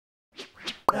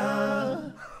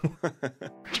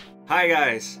Hi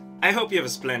guys, I hope you have a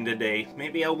splendid day,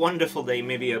 maybe a wonderful day,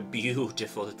 maybe a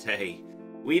beautiful day.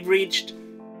 We've reached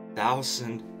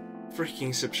 1,000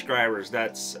 freaking subscribers.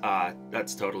 That's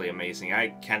totally amazing. I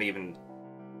can't even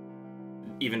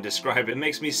describe it. It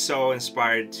makes me so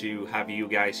inspired to have you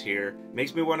guys here.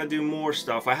 Makes me want to do more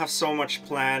stuff. I have so much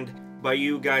planned. By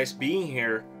you guys being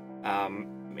here,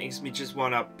 makes me just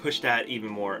want to push that even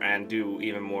more and do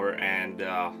even more, and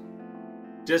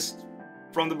just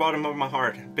from the bottom of my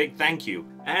heart, big thank you.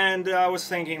 And I was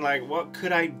thinking, like, what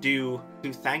could I do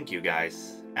to thank you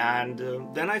guys? And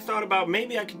then I thought about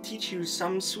maybe I could teach you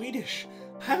some Swedish.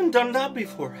 I haven't done that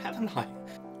before, haven't I?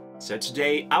 So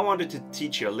today I wanted to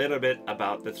teach you a little bit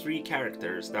about the 3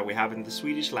 characters that we have in the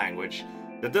Swedish language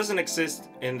that doesn't exist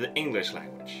in the English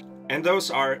language. And those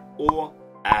are å,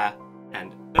 ä,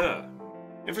 and ö.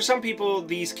 And for some people,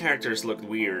 these characters look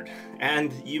weird,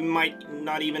 and you might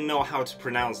not even know how to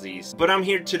pronounce these. But I'm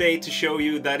here today to show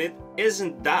you that it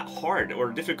isn't that hard or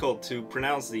difficult to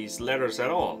pronounce these letters at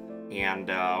all. And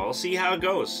we'll see how it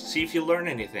goes, see if you learn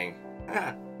anything.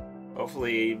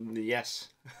 Hopefully, yes.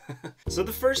 So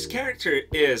the first character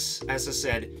is, as I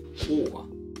said, å.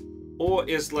 Å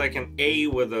is like an A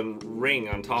with a ring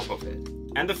on top of it.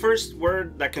 And the first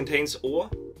word that contains å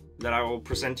that I will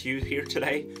present to you here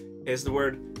today is the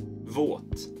word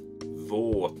våt.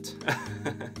 Våt.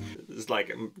 It's like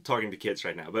I'm talking to kids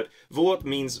right now, but våt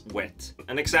means wet.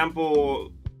 An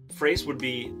example phrase would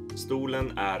be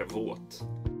stolen är våt.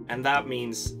 And that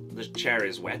means the chair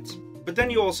is wet. But then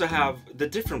you also have the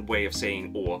different way of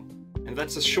saying å, and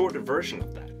that's a shorter version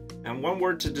of that. And one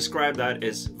word to describe that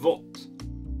is vått.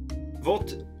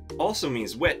 Vått also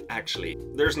means wet, actually.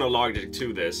 There's no logic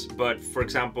to this, but for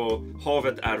example,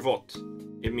 havet är vått.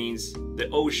 It means the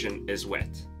ocean is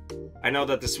wet. I know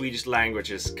that the Swedish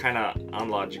language is kind of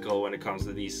unlogical when it comes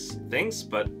to these things,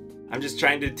 but I'm just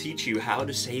trying to teach you how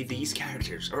to say these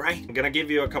characters, alright? I'm gonna give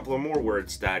you a couple of more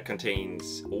words that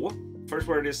contains å. First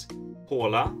word is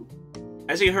håla.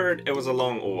 As you heard, it was a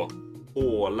long å.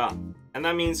 Håla. And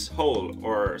that means hole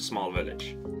or small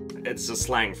village. It's a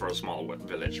slang for a small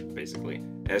village, basically.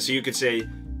 So you could say,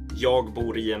 jag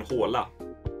bor I en håla.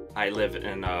 I live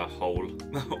in a hole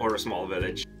or a small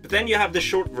village. But then you have the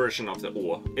short version of the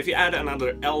å. If you add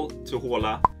another L to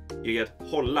håla, you get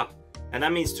hålla. And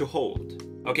that means to hold.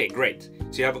 Okay, great.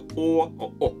 So you have å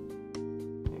or ó.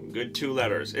 Good 2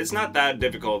 letters. It's not that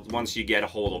difficult once you get a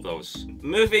hold of those.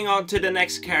 Moving on to the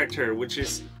next character, which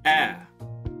is ä.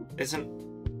 It's an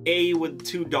A with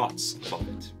 2 dots above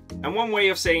it. And one way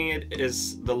of saying it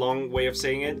is the long way of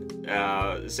saying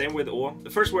it. Same with å. The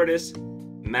first word is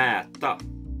mäta.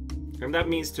 And that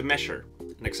means to measure.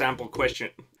 An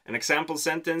example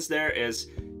sentence there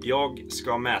is jag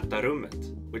ska mäta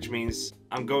rummet, which means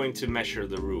I'm going to measure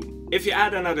the room. If you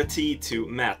add another T to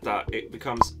mäta, it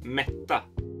becomes mätta.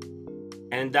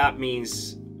 And that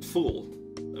means full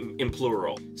in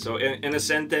plural. So in a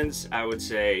sentence, I would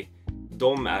say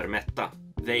de är mätta.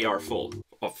 They are full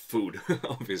of food,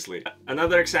 obviously.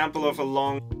 Another example of a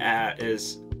long ä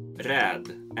is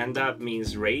räd, and that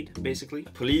means raid, basically.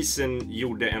 Polisen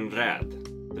gjorde en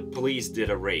räd. The police did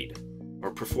a raid, or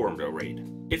performed a raid.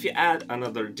 If you add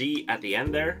another D at the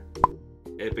end there,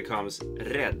 it becomes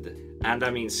rädd, and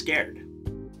that means scared.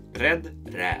 Rädd,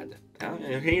 räd.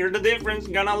 Hear the difference,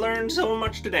 gonna learn so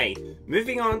much today.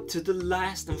 Moving on to the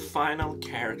last and final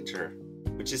character,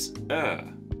 which is ö.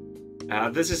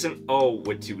 This is an O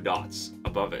with 2 dots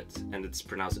above it, and it's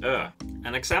pronounced ö.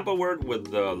 An example word with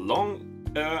the long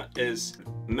ö is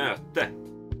möte,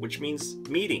 which means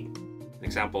meeting. An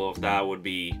example of that would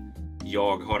be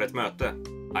jag har ett möte.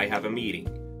 I have a meeting.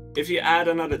 If you add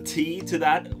another T to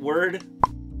that word,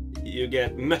 you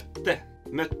get mötte.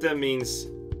 Mötte means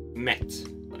met,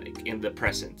 like in the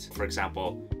present. For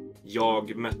example,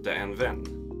 jag mötte en vän.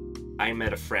 I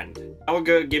met a friend. I'll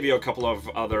give you a couple of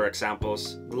other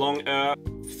examples. Long ö,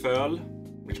 föl,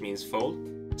 which means full.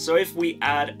 So if we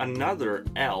add another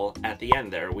L at the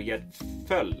end there, we get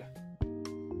föll,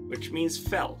 which means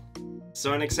fell.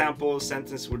 So an example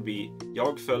sentence would be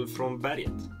jag föll från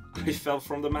berget. I fell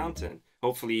from the mountain.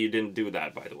 Hopefully you didn't do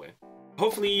that, by the way.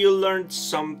 Hopefully you learned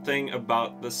something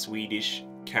about the Swedish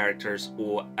characters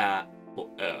å, ä, och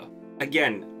ö.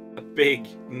 Again, a big,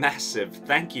 massive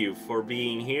thank you for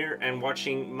being here and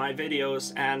watching my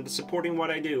videos and supporting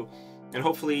what I do. And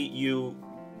hopefully you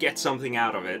get something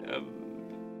out of it.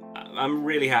 I'm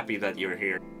really happy that you're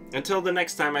here. Until the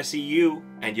next time I see you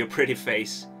and your pretty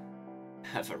face,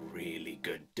 have a really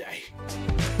good day.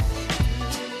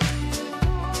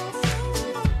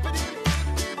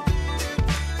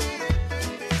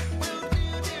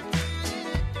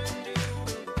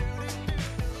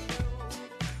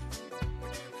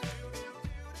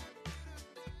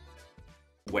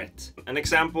 wet. An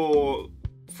example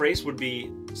phrase would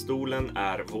be stolen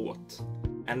är våt,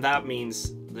 and that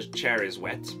means the chair is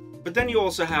wet. But then you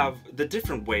also have the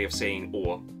different way of saying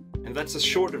å, and that's a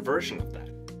shorter version of that.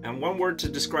 And one word to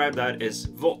describe that is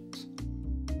vått.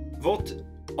 Vått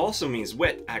also means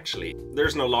wet, actually.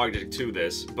 There's no logic to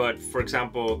this, but for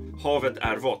example, havet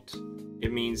är vått.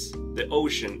 It means the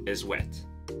ocean is wet.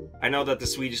 I know that the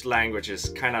Swedish language is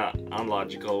kind of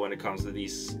unlogical when it comes to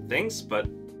these things, but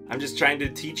I'm just trying to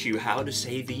teach you how to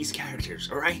say these characters,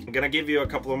 alright? I'm gonna give you a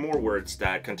couple of more words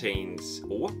that contains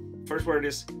å. First word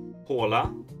is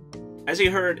håla. As you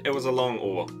heard, it was a long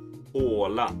å.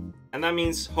 Håla. And that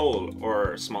means hole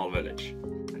or small village.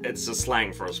 It's a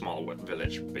slang for a small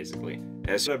village, basically.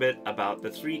 It's a bit about the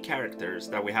three characters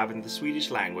that we have in the Swedish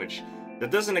language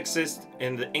that doesn't exist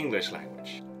in the English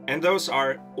language. And those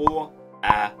are å,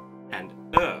 ä, and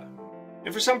ö.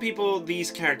 And for some people,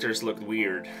 these characters look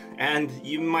weird, and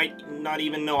you might not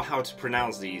even know how to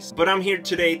pronounce these. But I'm here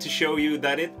today to show you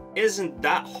that it isn't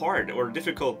that hard or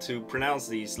difficult to pronounce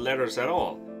these letters at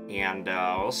all. And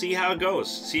we'll see how it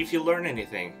goes, see if you learn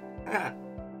anything.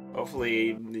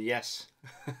 Hopefully, yes.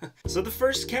 So the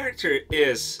first character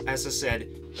is, as I said,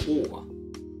 å.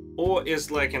 Å is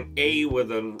like an A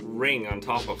with a ring on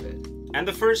top of it. And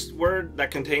the first word that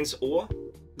contains å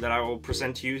that I will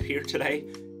present to you here today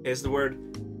is the word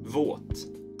våt.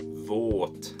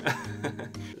 Våt.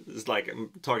 It's like I'm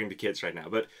talking to kids right now.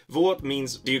 But våt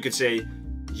means, you could say,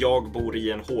 jag bor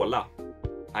I en håla.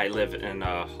 I live in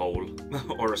a hole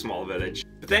or a small village.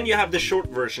 But then you have the short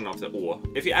version of the å.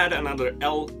 If you add another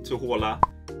L to håla,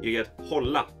 you get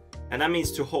hålla. And that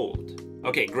means to hold.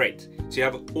 Okay, great. So you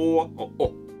have å or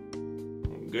å.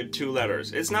 Good two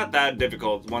letters. It's not that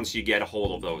difficult once you get a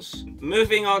hold of those.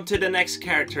 Moving on to the next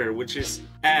character, which is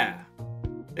ä.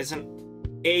 It's an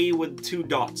A with two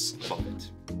dots above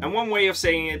it. And one way of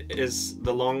saying it is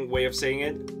the long way of saying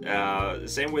it.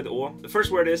 Same with å. The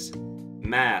first word is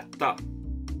mäta.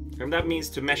 And that means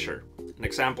to measure. An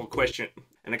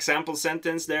example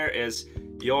sentence there is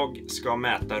jag ska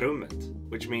mäta rummet,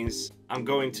 which means I'm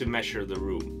going to measure the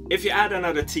room. If you add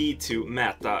another T to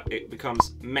mäta, it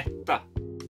becomes mätta.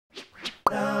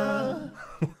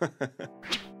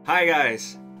 Hi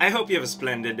guys, I hope you have a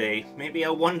splendid day, maybe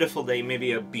a wonderful day,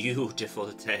 maybe a beautiful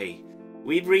day.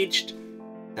 We've reached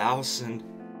 1,000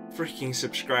 freaking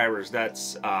subscribers.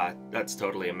 That's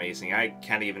totally amazing. I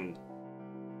can't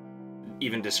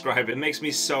even describe it. It makes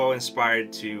me so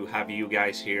inspired to have you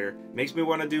guys here. Makes me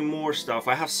want to do more stuff.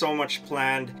 I have so much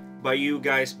planned. By you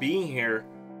guys being here,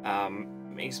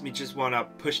 makes me just want to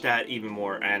push that even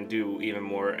more and do even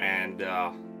more, and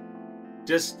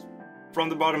just from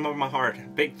the bottom of my heart,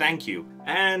 big thank you.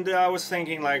 And I was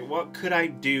thinking, like, what could I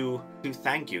do to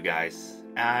thank you guys?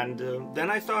 And then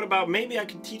I thought about maybe I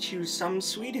could teach you some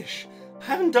Swedish. I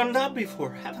haven't done that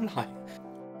before, haven't I?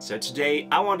 So today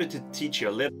I wanted to teach you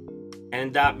a little,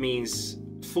 and that means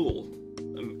full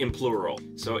in plural.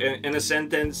 So in a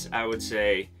sentence I would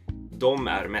say de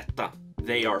är mätta.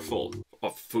 They are full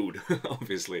of food,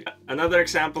 obviously. Another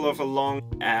example of a long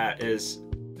is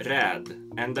räd,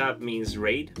 and that means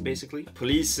raid, basically.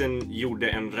 Polisen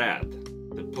gjorde en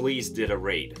räd. The police did a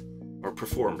raid, or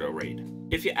performed a raid.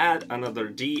 If you add another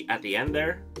D at the end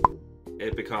there,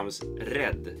 it becomes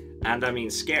rädd, and that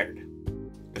means scared.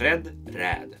 Rädd,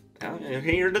 räd.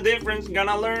 Hear the difference,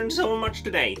 gonna learn so much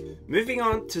today. Moving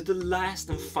on to the last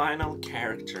and final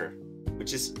character,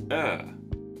 which is ö.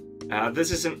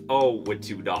 This is an O with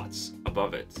two dots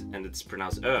above it, and it's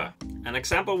pronounced ö. An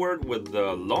example word with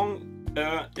the long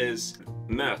ö is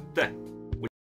möte.